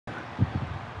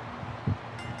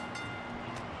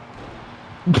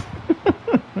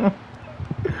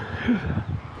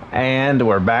And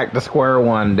we're back to square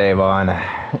one, Davon.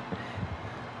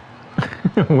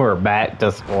 We're back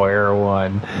to square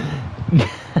one.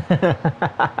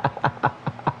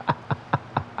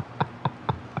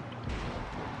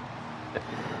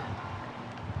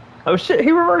 Oh shit,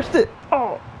 he reversed it.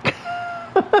 Oh.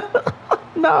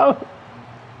 No.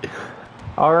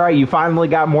 Alright, you finally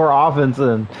got more offense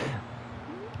in.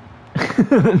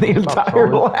 The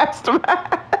entire last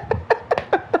match.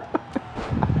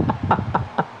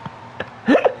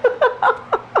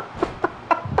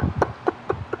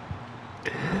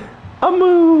 A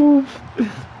move.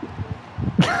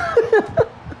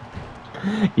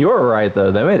 You were right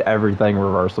though. They made everything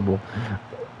reversible.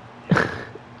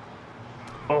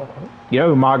 You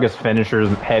know Umaga's finisher is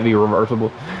heavy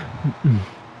reversible?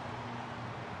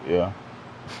 Yeah.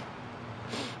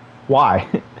 Why?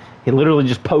 He literally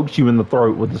just pokes you in the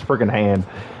throat with his freaking hand.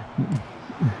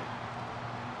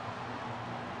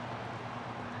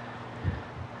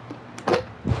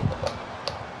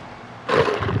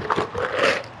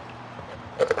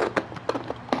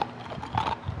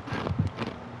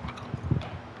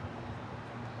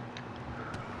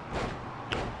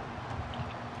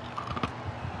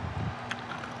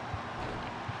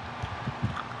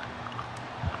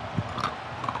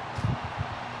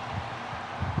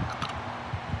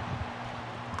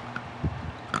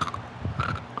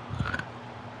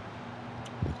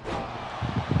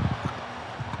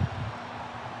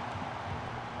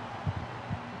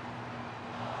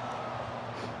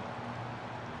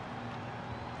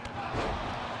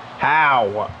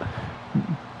 How?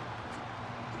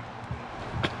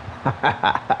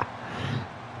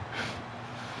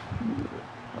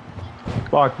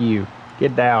 Fuck you.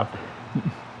 Get down.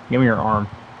 Give me your arm.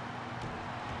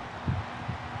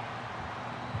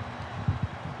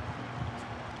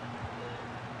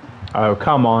 Oh,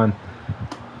 come on.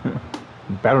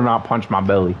 Better not punch my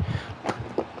belly.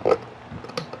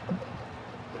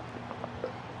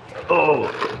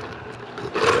 Oh.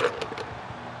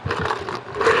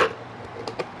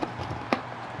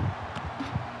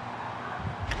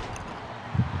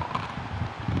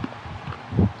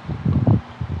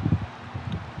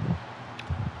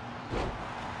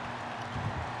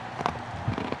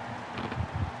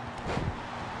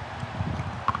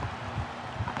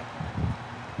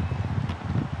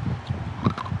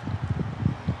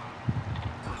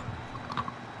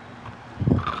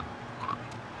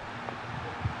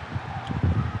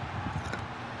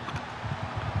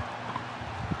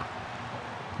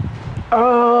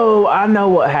 Oh, I know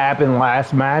what happened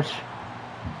last match.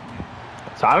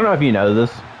 So I don't know if you know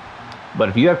this, but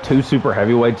if you have two super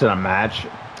heavyweights in a match,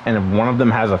 and if one of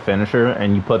them has a finisher,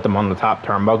 and you put them on the top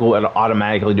turnbuckle, it'll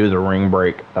automatically do the ring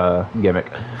break gimmick.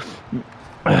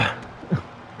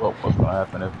 Well, what's gonna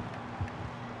happen if?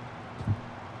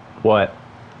 What?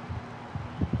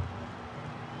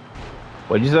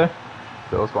 What'd you say?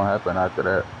 So what's gonna happen after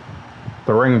that?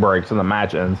 The ring breaks and the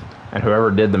match ends, and whoever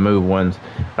did the move wins.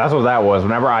 That's what that was.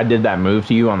 Whenever I did that move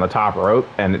to you on the top rope,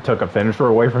 and it took a finisher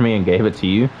away from me and gave it to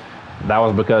you, that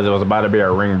was because it was about to be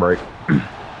a ring break.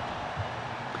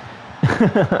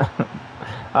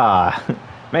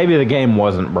 Maybe the game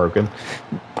wasn't broken.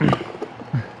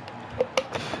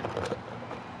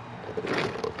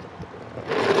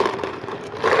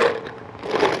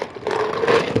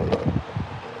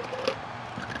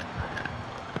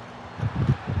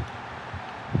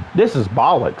 This is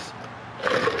bollocks.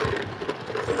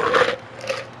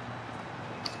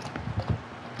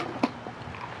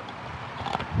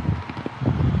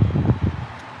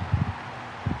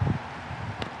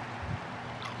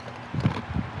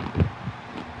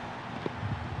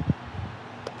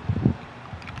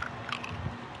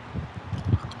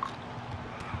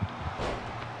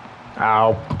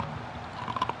 Ow.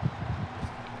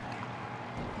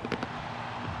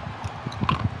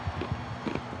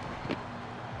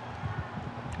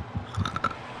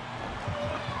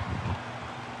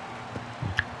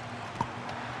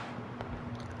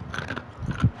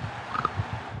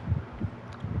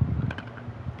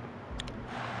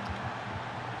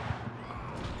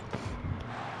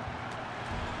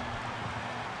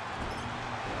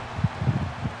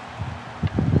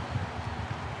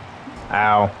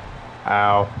 Ow.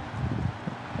 Ow.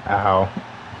 Ow.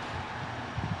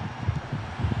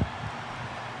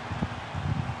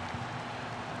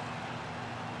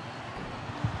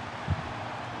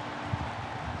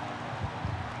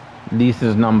 This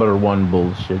is number one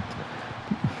bullshit.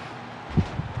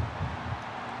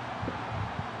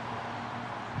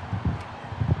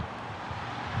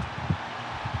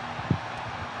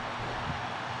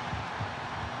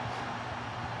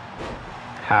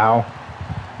 How?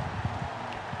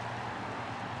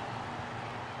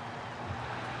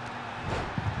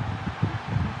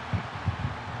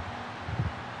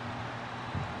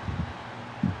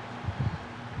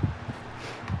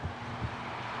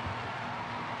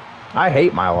 I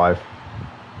hate my life.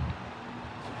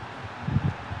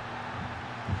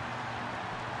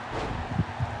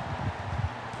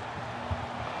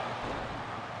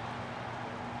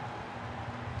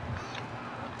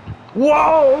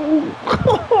 Whoa!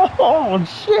 Oh,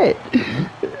 shit!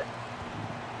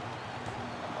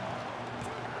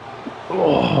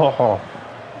 Oh.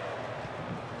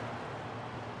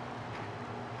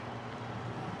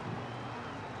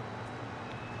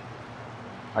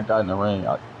 I got in the ring.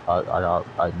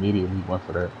 I immediately went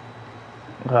for that.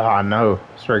 Oh, I know.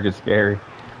 It's freaking scary.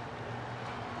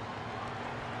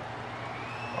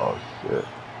 Oh shit!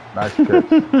 Nice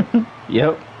catch.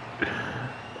 Yep.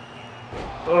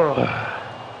 Ugh.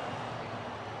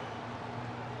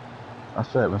 I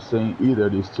still haven't seen either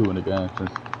of these two in the game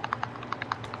since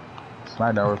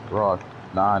SmackDown vs. Raw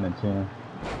 9 and 10.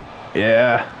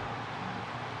 Yeah.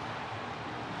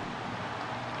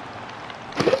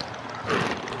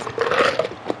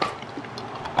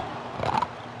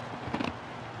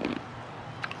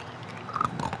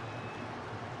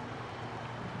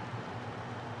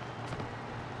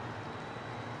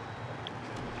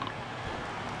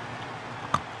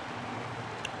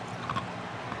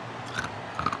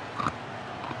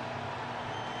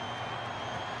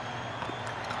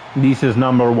 This is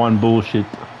 #1 bullshit.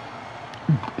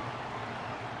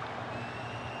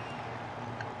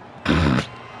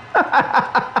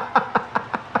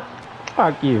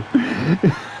 Fuck you.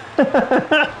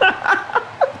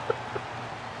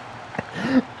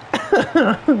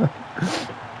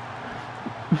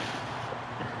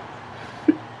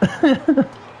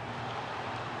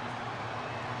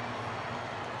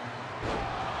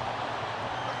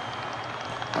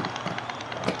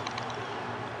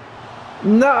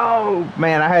 No,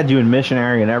 man, I had you in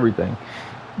missionary and everything.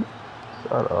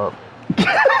 Shut up.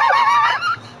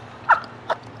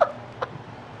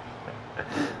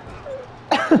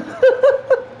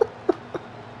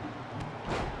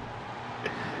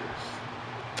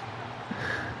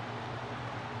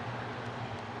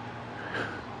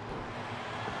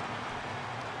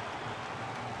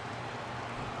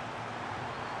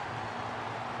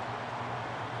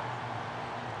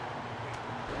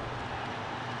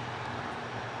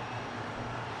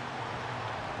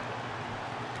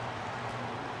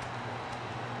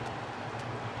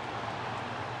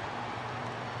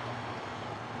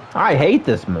 I hate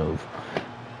this move.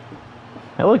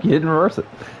 Hey, look, you didn't reverse it.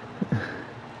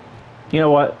 You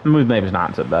know what? The move maybe is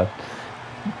not so bad.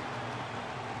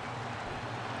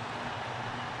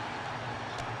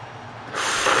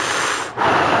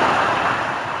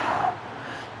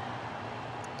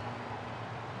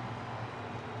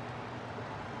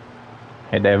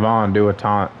 Hey, Devon, do a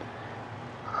taunt.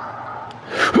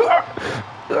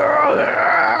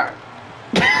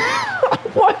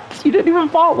 What? You didn't even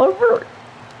fall over.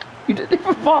 You didn't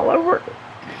even fall over.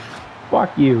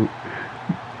 Fuck you.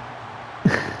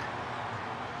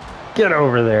 Get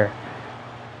over there.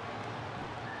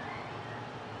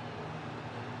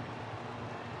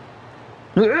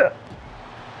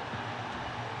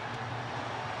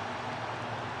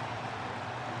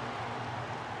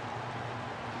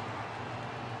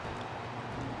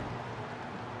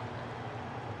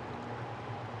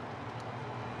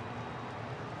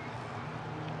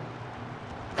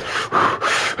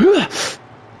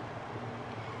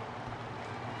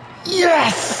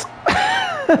 Yes!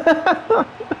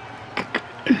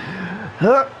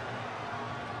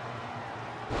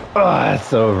 Oh,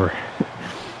 it's over.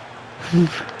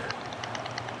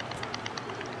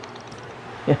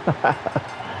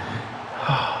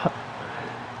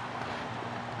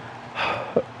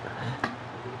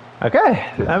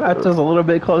 Okay, that's just a little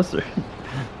bit closer.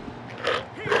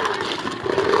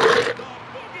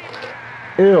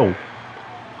 Ew.